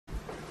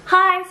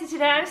Hi, so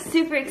today I'm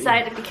super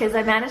excited because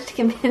I managed to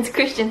convince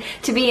Christian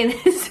to be in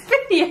this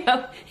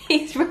video.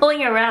 He's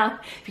rolling around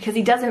because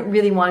he doesn't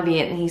really want to be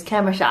in it and he's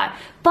camera shy.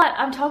 But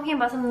I'm talking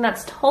about something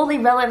that's totally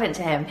relevant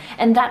to him,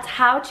 and that's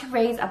how to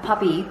raise a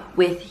puppy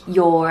with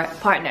your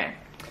partner.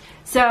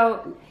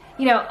 So,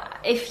 you know,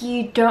 if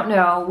you don't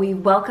know, we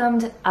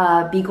welcomed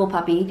a Beagle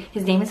puppy.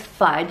 His name is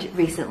Fudge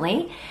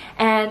recently,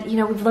 and you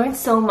know, we've learned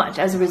so much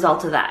as a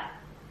result of that.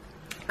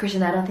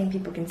 Christian, I don't think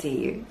people can see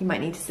you. You might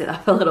need to sit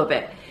up a little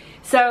bit.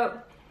 So,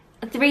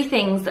 3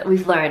 things that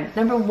we've learned.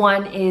 Number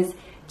 1 is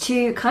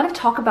to kind of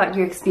talk about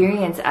your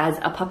experience as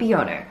a puppy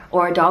owner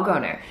or a dog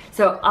owner.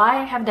 So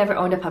I have never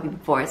owned a puppy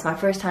before. It's my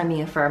first time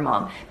being a fur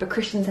mom, but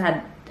Christian's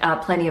had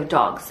plenty of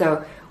dogs.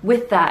 So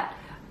with that,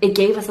 it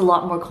gave us a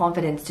lot more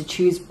confidence to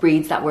choose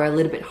breeds that were a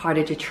little bit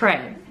harder to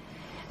train.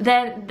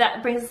 Then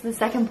that brings us to the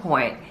second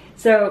point.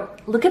 So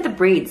look at the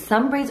breeds.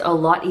 Some breeds are a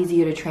lot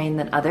easier to train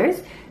than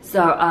others.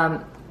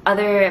 So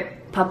other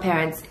pup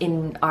parents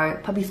in our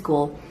puppy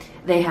school,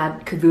 they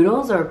had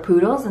cavoodles or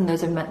poodles, and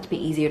those are meant to be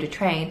easier to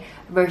train,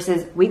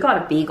 versus we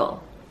got a beagle.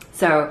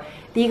 So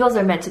beagles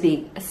are meant to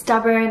be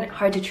stubborn,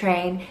 hard to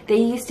train. They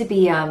used to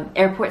be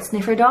airport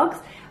sniffer dogs,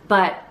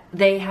 but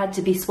they had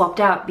to be swapped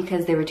out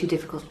because they were too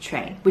difficult to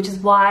train, which is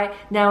why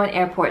now in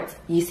airports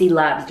you see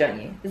labs,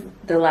 don't you?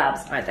 They're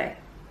labs, aren't they?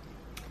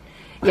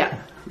 Yeah.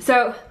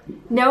 So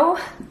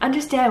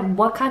understand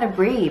what kind of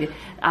breed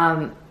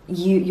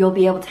you'll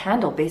be able to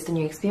handle based on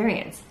your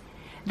experience.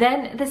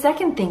 Then the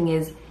second thing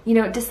is, you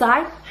know,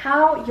 decide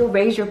how you'll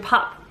raise your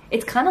pup.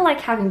 It's kind of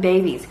like having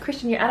babies.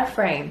 Christian, you're out of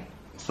frame.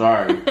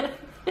 Sorry.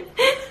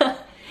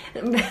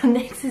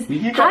 Next is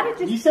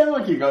you sound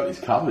like you got this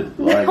covered.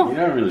 Like, no, you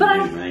don't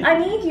really need me. I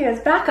need you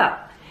as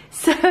backup.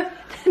 So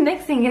the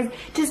next thing is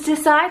just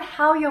decide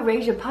how you'll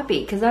raise your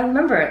puppy. Because I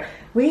remember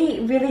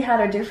we really had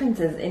our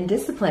differences in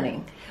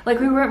disciplining. Like,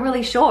 we weren't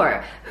really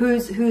sure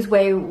whose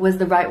way was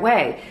the right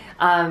way.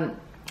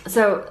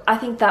 So I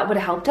think that would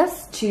have helped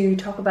us to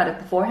talk about it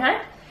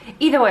beforehand.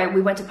 Either way,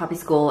 we went to puppy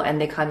school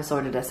and they kind of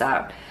sorted us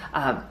out.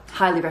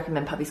 Highly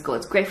recommend puppy school.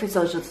 It's great for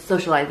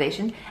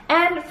socialization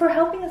and for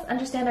helping us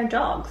understand our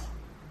dogs.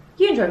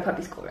 You enjoyed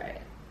puppy school, right?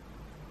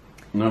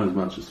 Not as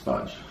much as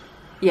Fudge.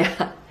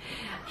 Yeah,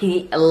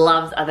 he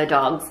loves other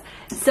dogs.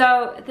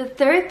 So the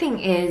third thing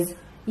is,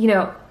 you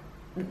know,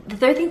 the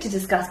third thing to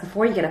discuss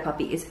before you get a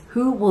puppy is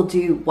who will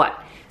do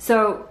what.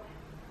 So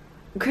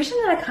Christian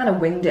and I kind of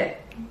winged it.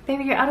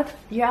 Baby, you're out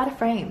of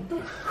frame.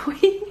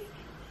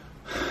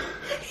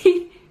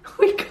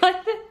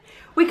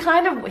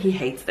 He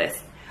hates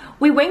this.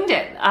 We winged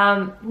it.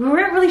 We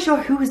weren't really sure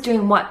who was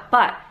doing what,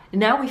 but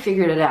now we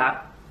figured it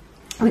out.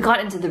 We got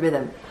into the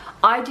rhythm.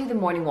 I do the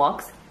morning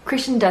walks.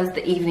 Christian does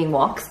the evening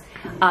walks.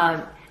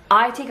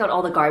 I take out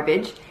all the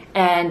garbage,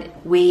 and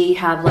we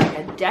have like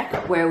a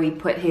deck where we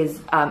put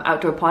his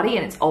outdoor potty,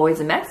 and it's always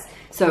a mess.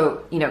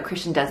 So, you know,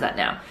 Christian does that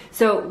now.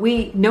 So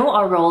we know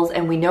our roles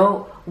and we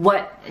know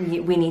what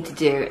we need to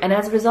do. And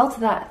as a result of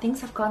that, things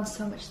have gone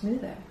so much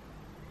smoother.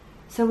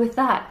 So with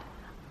that,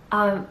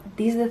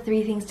 these are the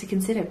 3 things to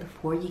consider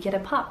before you get a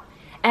pup.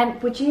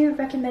 And would you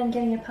recommend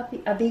getting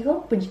a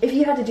beagle? If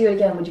you had to do it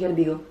again, would you get a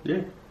beagle?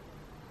 Yeah.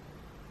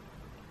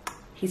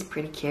 He's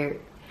pretty cute.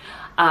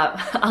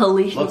 I'll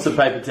leave. Lots of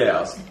paper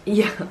towels.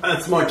 Yeah.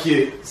 That's my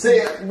cue.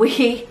 See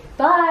ya.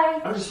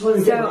 Bye. I just want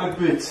to get my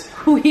boots.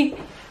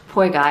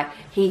 Poor guy,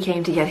 he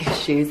came to get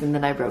his shoes and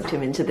then I roped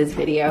him into this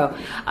video.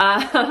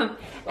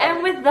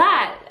 And with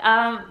that,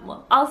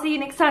 I'll see you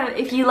next time.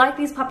 If you like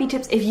these puppy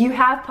tips, if you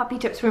have puppy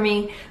tips for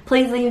me,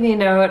 please leave me a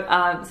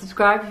note.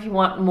 Subscribe if you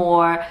want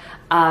more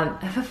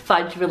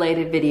Fudge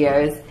related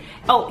videos.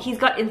 Oh, he's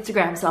got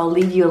Instagram, so I'll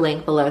leave you a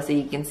link below so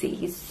you can see.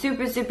 He's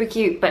super, super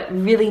cute, but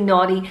really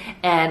naughty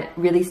and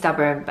really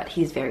stubborn, but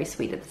he's very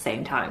sweet at the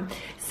same time.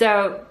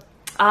 So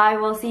I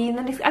will see you in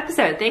the next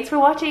episode. Thanks for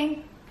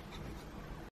watching.